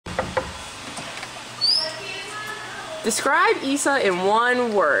Describe Isa in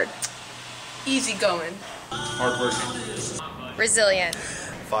one word. Easygoing. Hardworking. Resilient.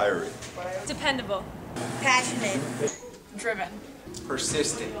 Fiery. Dependable. Passionate. Driven.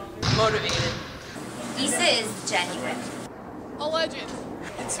 Persistent. Motivated. Isa is genuine. A legend.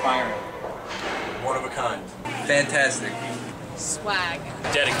 Inspiring. One of a kind. Fantastic. Swag.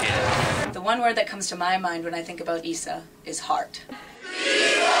 Dedicated. The one word that comes to my mind when I think about Isa is heart.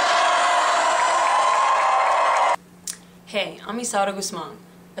 Hey, I'm Isaura Guzman,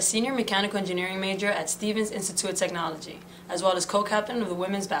 a senior mechanical engineering major at Stevens Institute of Technology, as well as co-captain of the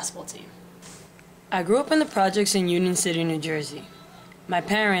women's basketball team. I grew up in the projects in Union City, New Jersey. My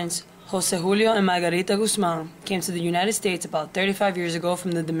parents, Jose Julio and Margarita Guzman, came to the United States about 35 years ago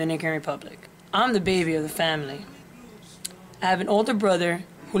from the Dominican Republic. I'm the baby of the family. I have an older brother,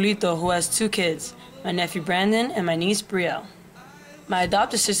 Julito, who has 2 kids, my nephew Brandon and my niece Brielle. My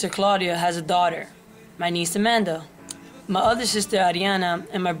adopted sister Claudia has a daughter, my niece Amanda. My other sister Ariana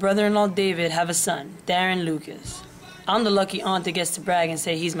and my brother-in-law David have a son, Darren Lucas. I'm the lucky aunt that gets to brag and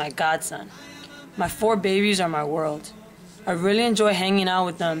say he's my godson. My 4 babies are my world. I really enjoy hanging out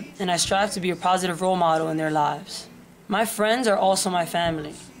with them, and I strive to be a positive role model in their lives. My friends are also my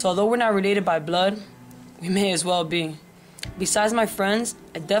family, so although we're not related by blood, we may as well be. Besides my friends,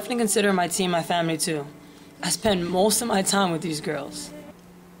 I definitely consider my team my family too. I spend most of my time with these girls.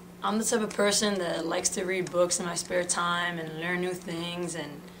 I'm the type of person that likes to read books in my spare time and learn new things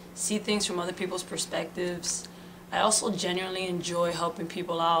and see things from other people's perspectives. I also genuinely enjoy helping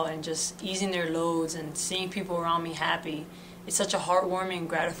people out and just easing their loads and seeing people around me happy. It's such a heartwarming and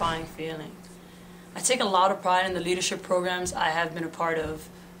gratifying feeling. I take a lot of pride in the leadership programs I have been a part of,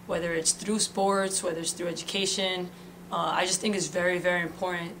 whether it's through sports, whether it's through education. I just think it's very, very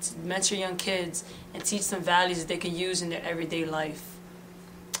important to mentor young kids and teach them values that they can use in their everyday life.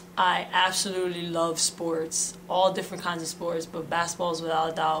 I absolutely love sports, all different kinds of sports, but basketball is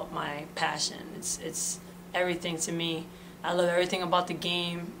without a doubt my passion. It's everything to me. I love everything about the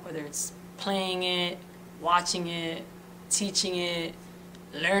game, whether it's playing it, watching it, teaching it,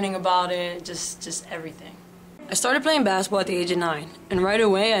 learning about it, just everything. I started playing basketball at the age of 9, and right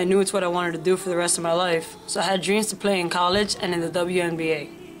away I knew it's what I wanted to do for the rest of my life, so I had dreams to play in college and in the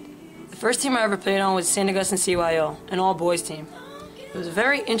WNBA. The first team I ever played on was St. Augustine CYO, an all-boys team. It was a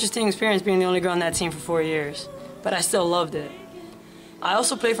very interesting experience being the only girl on that team for 4 years, but I still loved it. I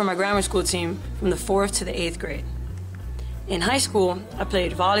also played for my grammar school team from the 4th to the 8th grade. In high school, I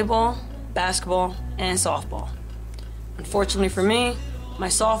played volleyball, basketball, and softball. Unfortunately for me, my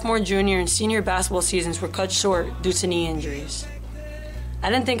sophomore, junior, and senior basketball seasons were cut short due to knee injuries. I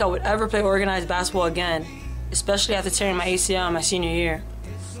didn't think I would ever play organized basketball again, especially after tearing my ACL in my senior year.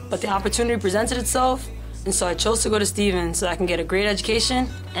 But the opportunity presented itself, and so I chose to go to Stevens so I can get a great education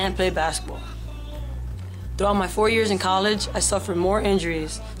and play basketball. Throughout my 4 years in college, I suffered more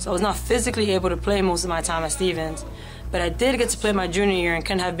injuries, so I was not physically able to play most of my time at Stevens, but I did get to play my junior year and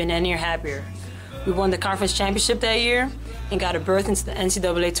couldn't have been any happier. We won the conference championship that year and got a berth into the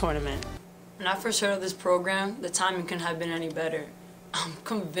NCAA tournament. When I first heard of this program, the timing couldn't have been any better. I'm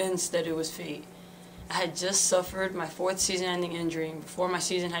convinced that it was fate. I had just suffered my 4th season-ending injury before my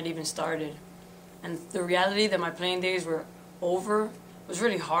season had even started. And the reality that my playing days were over was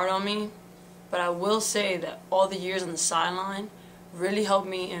really hard on me, but I will say that all the years on the sideline really helped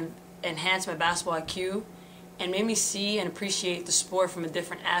me enhance my basketball IQ and made me see and appreciate the sport from a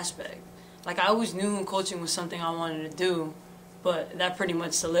different aspect. Like, I always knew coaching was something I wanted to do, but that pretty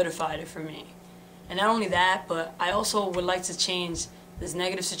much solidified it for me. And not only that, but I also would like to change this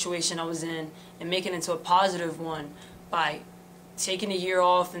negative situation I was in and make it into a positive one by taking a year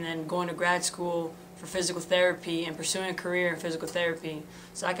off and then going to grad school for physical therapy and pursuing a career in physical therapy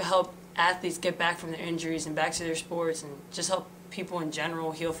so I could help athletes get back from their injuries and back to their sports and just help people in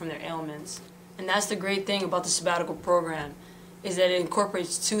general heal from their ailments. And that's the great thing about the Sabbatical program, is that it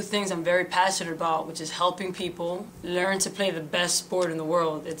incorporates 2 things I'm very passionate about, which is helping people learn to play the best sport in the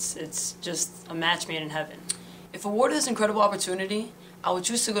world. It's just a match made in heaven. If awarded this incredible opportunity, I would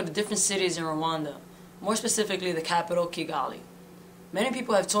choose to go to different cities in Rwanda, more specifically the capital, Kigali. Many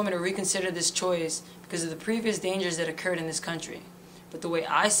people have told me to reconsider this choice because of the previous dangers that occurred in this country. But the way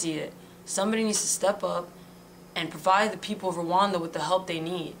I see it, somebody needs to step up and provide the people of Rwanda with the help they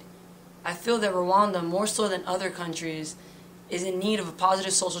need. I feel that Rwanda, more so than other countries, is in need of a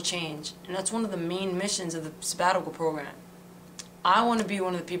positive social change, and that's one of the main missions of the Sabbatical program. I want to be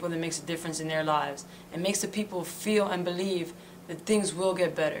one of the people that makes a difference in their lives and makes the people feel and believe that things will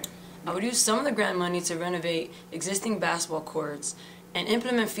get better. I would use some of the grant money to renovate existing basketball courts and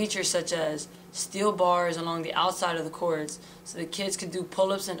implement features such as steel bars along the outside of the courts so the kids could do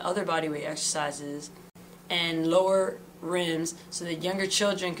pull-ups and other bodyweight exercises, and lower rims so that younger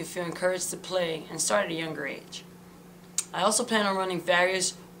children can feel encouraged to play and start at a younger age. I also plan on running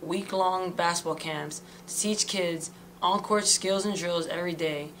various week-long basketball camps to teach kids on-court skills and drills every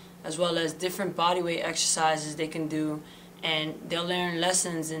day, as well as different bodyweight exercises they can do, and they'll learn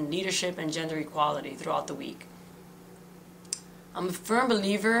lessons in leadership and gender equality throughout the week. I'm a firm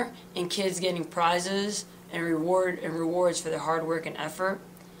believer in kids getting prizes and rewards for their hard work and effort,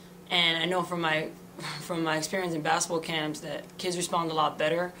 and I know from my experience in basketball camps that kids respond a lot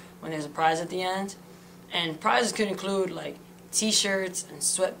better when there's a prize at the end. And prizes could include like t-shirts and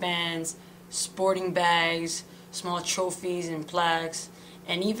sweatbands, sporting bags, small trophies and plaques,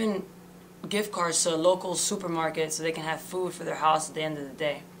 and even gift cards to a local supermarket so they can have food for their house at the end of the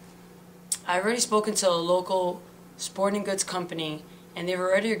day. I've already spoken to a local sporting goods company, and they've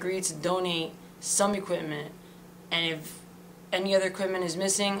already agreed to donate some equipment, and if any other equipment is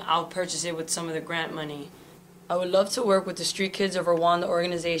missing, I'll purchase it with some of the grant money. I would love to work with the Street Kids of Rwanda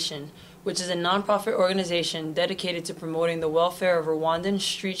organization, which is a non-profit organization dedicated to promoting the welfare of Rwandan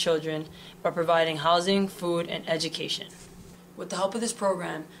street children by providing housing, food, and education. With the help of this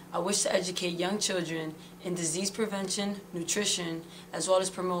program, I wish to educate young children in disease prevention, nutrition, as well as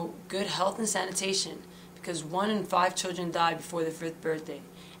promote good health and sanitation, because 1 in 5 children die before their 5th birthday,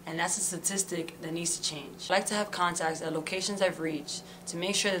 and that's a statistic that needs to change. I'd like to have contacts at locations I've reached to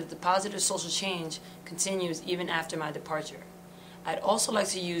make sure that the positive social change continues even after my departure. I'd also like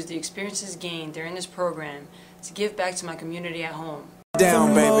to use the experiences gained during this program to give back to my community at home.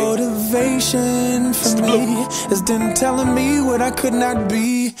 Down, baby. Motivation for me is them telling me what I could not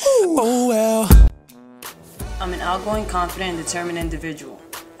be. Ooh. Oh well. I'm an outgoing, confident, and determined individual.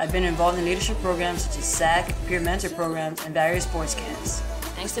 I've been involved in leadership programs such as SAC, peer mentor programs, and various sports camps.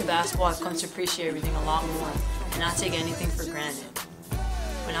 Thanks to basketball, I've come to appreciate everything a lot more and not take anything for granted.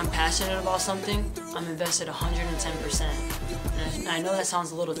 When I'm passionate about something, I'm invested 110%. And I know that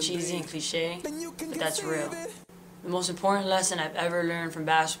sounds a little cheesy and cliche, but that's real. The most important lesson I've ever learned from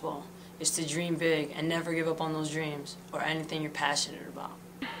basketball is to dream big and never give up on those dreams or anything you're passionate about.